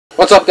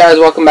What's up, guys?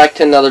 Welcome back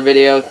to another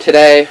video.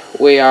 Today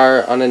we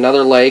are on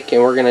another lake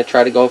and we're going to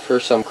try to go for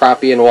some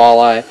crappie and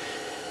walleye.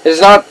 It's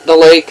not the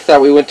lake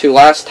that we went to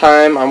last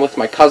time. I'm with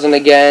my cousin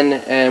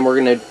again and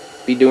we're going to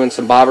be doing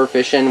some bobber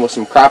fishing with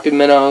some crappie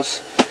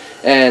minnows,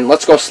 and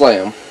let's go slay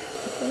them.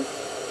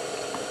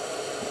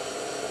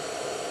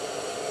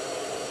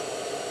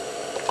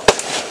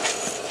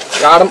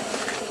 Got him.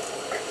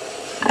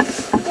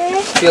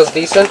 Feels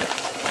decent.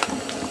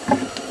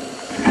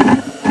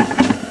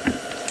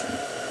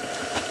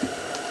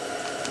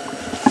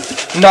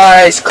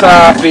 Nice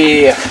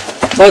crappie.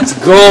 Let's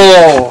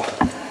go.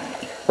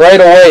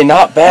 Right away.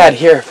 Not bad.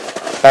 Here.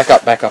 Back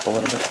up a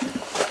little bit.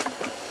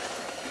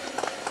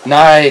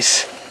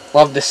 Nice.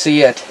 Love to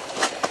see it.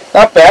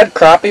 Not bad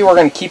crappie. We're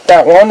going to keep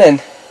that one,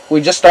 and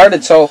we just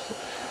started, so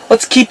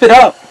let's keep it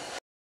up.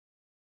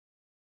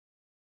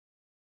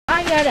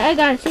 I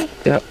got it, see?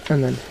 Yep,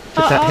 and then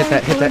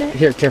hit that.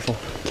 Here, careful.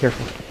 Here,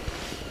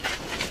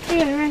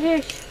 right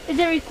here. Is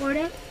it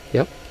recording?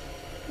 Yep.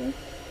 Okay.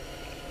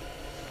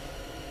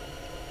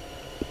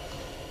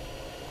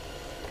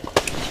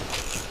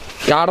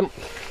 Got him.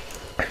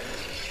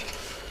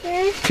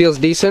 Okay. Feels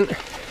decent.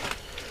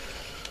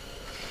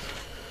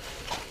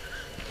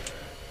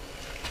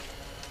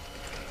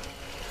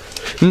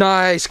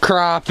 Nice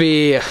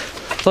crappie.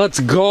 Let's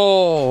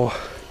go.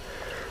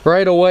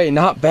 Right away.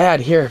 Not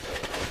bad. Here.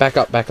 Back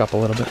up a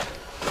little bit.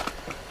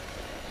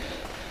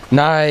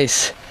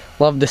 Nice.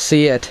 Love to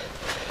see it.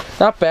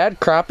 Not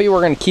bad crappie.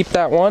 We're going to keep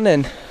that one,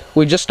 and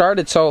we just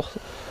started, so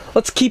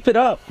let's keep it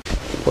up.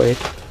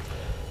 Wait.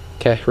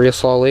 Okay, real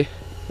slowly.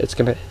 It's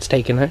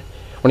taking it.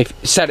 When you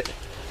set it.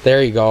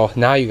 There you go.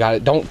 Now you got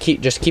it.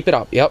 Just keep it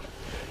up. Yep.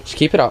 Just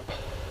keep it up.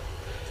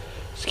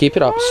 Just keep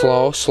it up.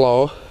 Slow.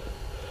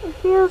 It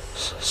feels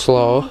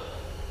Slow.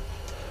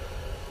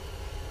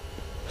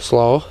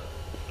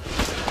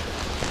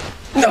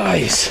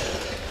 Nice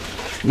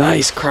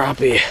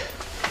crappie.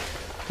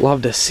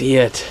 Love to see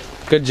it.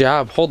 Good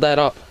job. Hold that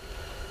up.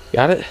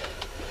 Got it?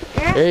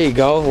 Yeah. There you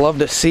go. Love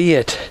to see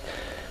it.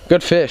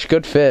 Good fish.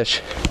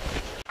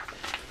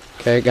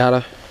 Okay, got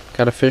a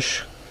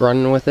fish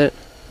running with it.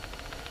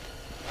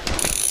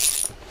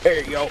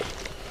 There you go.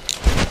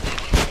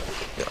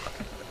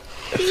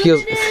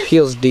 It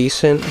feels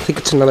decent. I think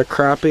it's another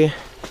crappie.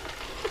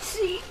 Let's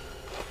see.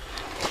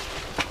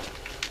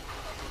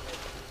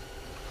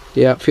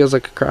 Yeah, it feels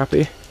like a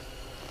crappie.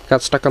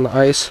 Got stuck on the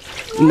ice.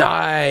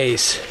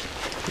 Nice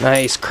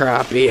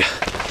crappie.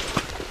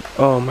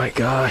 Oh my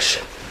gosh.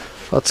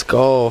 Let's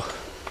go.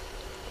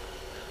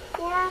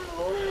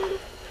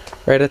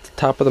 Right at the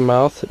top of the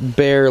mouth.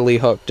 Barely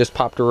hooked. Just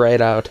popped right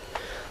out.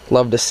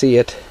 Love to see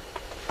it.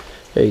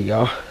 There you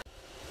go.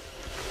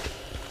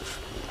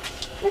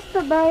 Just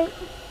a bite.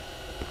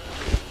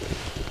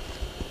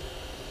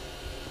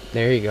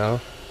 There you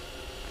go.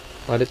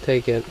 Let it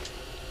take it.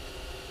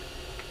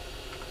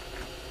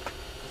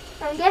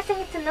 I'm guessing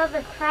it's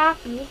another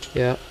crappie.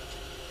 Yeah.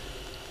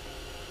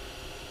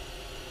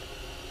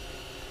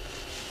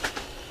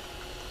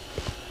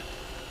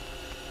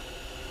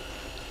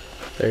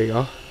 There you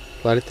go.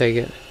 Let it take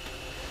it.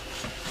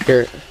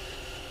 Here.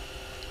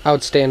 I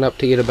would stand up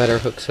to get a better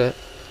hook set.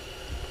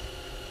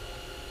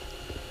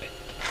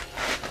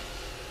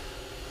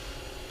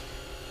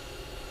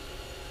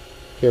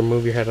 Here,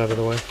 move your head out of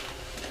the way.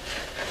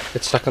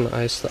 It's stuck on the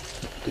ice.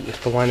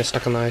 The line is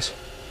stuck on the ice.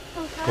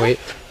 Okay. Wait.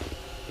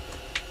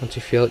 Once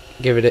you feel it,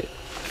 give it.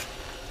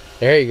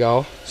 There you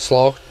go.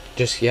 Slow.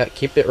 Just,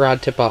 keep it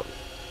rod tip up.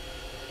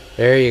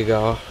 There you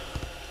go.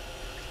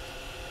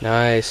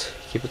 Nice.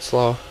 Keep it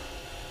slow.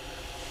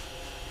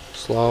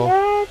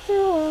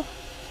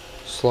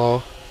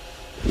 Slow.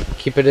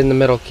 Keep it in the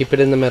middle. Keep it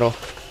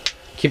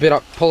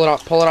up. Pull it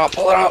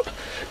out.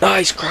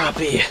 Nice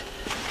crappie.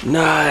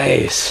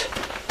 Nice.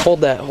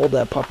 Hold that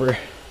pupper.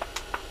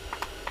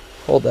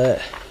 Hold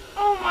that.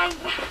 Oh my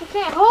god, I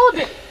can't hold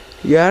it.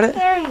 You got it?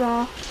 There you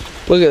go.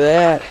 Look at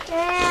that.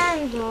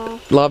 There you go.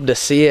 Love to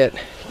see it.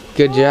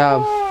 Good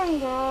job. There you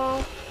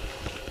go.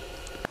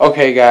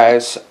 Okay,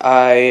 guys,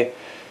 I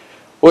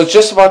was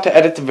just about to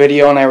edit the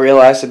video and I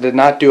realized I did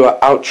not do an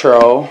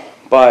outro,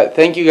 but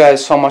thank you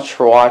guys so much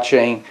for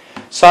watching.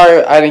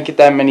 Sorry I didn't get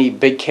that many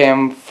big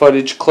cam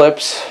footage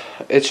clips.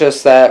 It's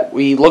just that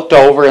we looked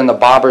over and the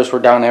bobbers were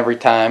down every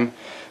time,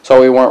 so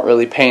we weren't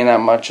really paying that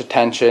much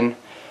attention.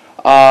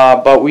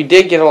 But we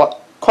did get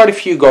quite a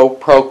few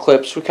GoPro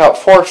clips. We caught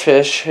 4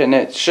 fish, and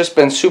it's just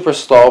been super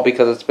slow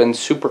because it's been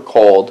super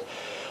cold.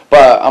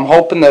 But I'm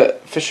hoping the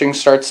fishing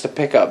starts to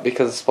pick up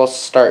because it's supposed to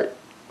start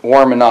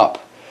warming up.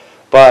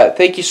 But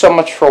thank you so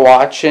much for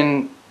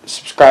watching.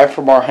 Subscribe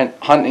for more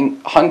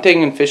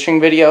hunting and fishing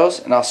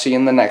videos, and I'll see you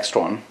in the next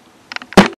one.